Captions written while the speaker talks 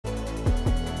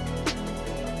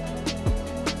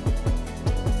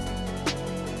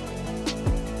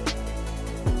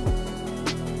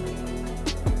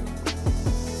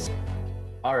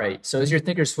right, so is your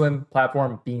Thinkorswim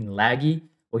platform being laggy?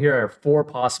 Well, here are 4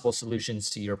 possible solutions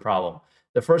to your problem.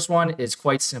 The first one is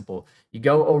quite simple. You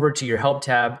go over to your help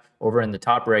tab over in the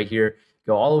top right here,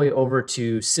 go all the way over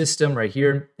to system right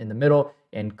here in the middle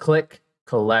and click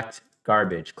collect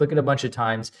garbage. Click it a bunch of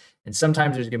times, and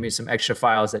sometimes there's gonna be some extra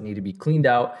files that need to be cleaned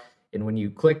out. And when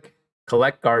you click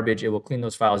collect garbage, it will clean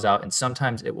those files out, and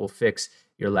sometimes it will fix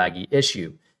your laggy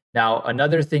issue. Now,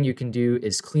 another thing you can do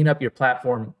is clean up your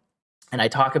platform. And I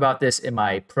talk about this in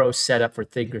my pro setup for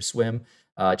Thinkorswim.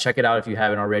 Check it out if you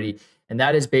haven't already. And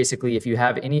that is basically if you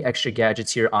have any extra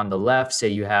gadgets here on the left, say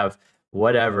you have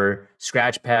whatever,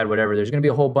 scratch pad, whatever, there's gonna be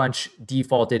a whole bunch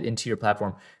defaulted into your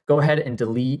platform. Go ahead and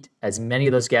delete as many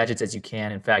of those gadgets as you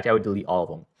can. In fact, I would delete all of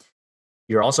them.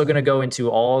 You're also gonna go into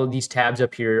all these tabs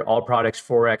up here, all products,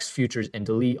 Forex, futures, and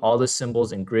delete all the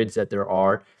symbols and grids that there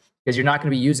are, because you're not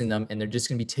gonna be using them and they're just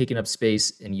gonna be taking up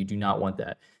space, and you do not want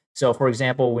that. So for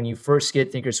example, when you first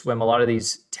get Thinkorswim, a lot of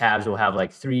these tabs will have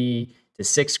like 3 to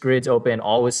 6 grids open,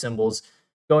 all with symbols.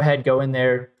 Go ahead, go in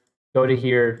there, go to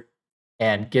here,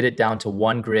 and get it down to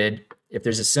 1 grid. If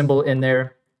there's a symbol in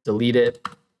there, delete it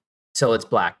till it's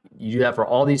black. You do that for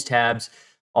all these tabs,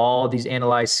 all these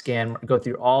analyze, scan, go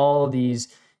through all of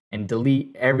these and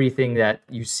delete everything that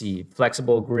you see.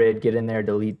 Flexible grid, get in there,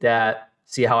 delete that.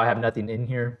 See how I have nothing in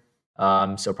here?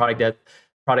 So product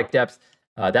depth.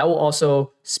 That will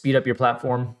also speed up your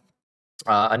platform.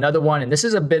 Another one, and this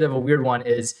is a bit of a weird one,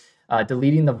 is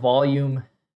deleting the volume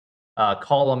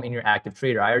column in your active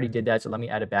trader. I already did that, so let me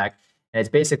add it back. And it's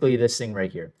basically this thing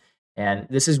right here. And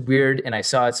this is weird, and I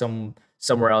saw it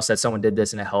somewhere else that someone did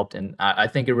this and it helped, and I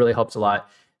think it really helps a lot.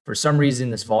 For some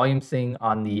reason, this volume thing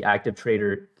on the active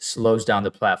trader slows down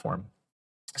the platform.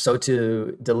 So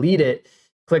to delete it,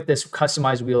 click this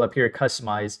customize wheel up here,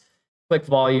 customize, click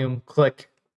volume, click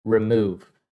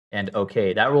remove, and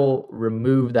okay. That will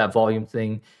remove that volume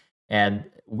thing, and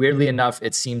weirdly enough,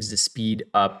 it seems to speed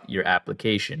up your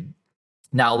application.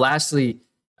 Now, lastly,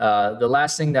 the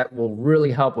last thing that will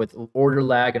really help with order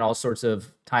lag and all sorts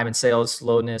of time and sales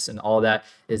slowness and all that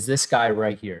is this guy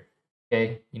right here.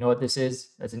 Okay, you know what this is?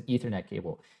 That's an Ethernet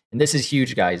cable, and this is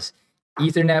huge, guys.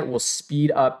 Ethernet will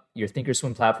speed up your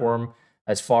Thinkorswim platform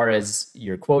as far as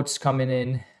your quotes coming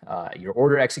in, your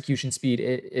order execution speed.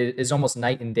 It is almost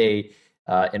night and day,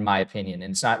 in my opinion.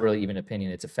 And it's not really even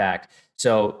opinion, it's a fact.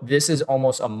 So this is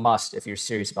almost a must if you're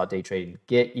serious about day trading.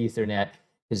 Get Ethernet,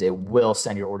 because it will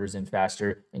send your orders in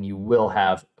faster, and you will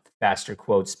have faster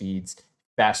quote speeds,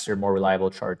 faster, more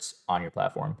reliable charts on your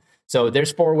platform. So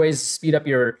there's 4 ways to speed up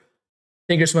your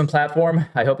Thinkorswim platform.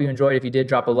 I hope you enjoyed. If you did,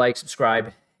 drop a like,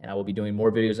 subscribe, and I will be doing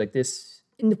more videos like this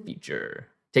in the future.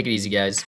 Take it easy, guys.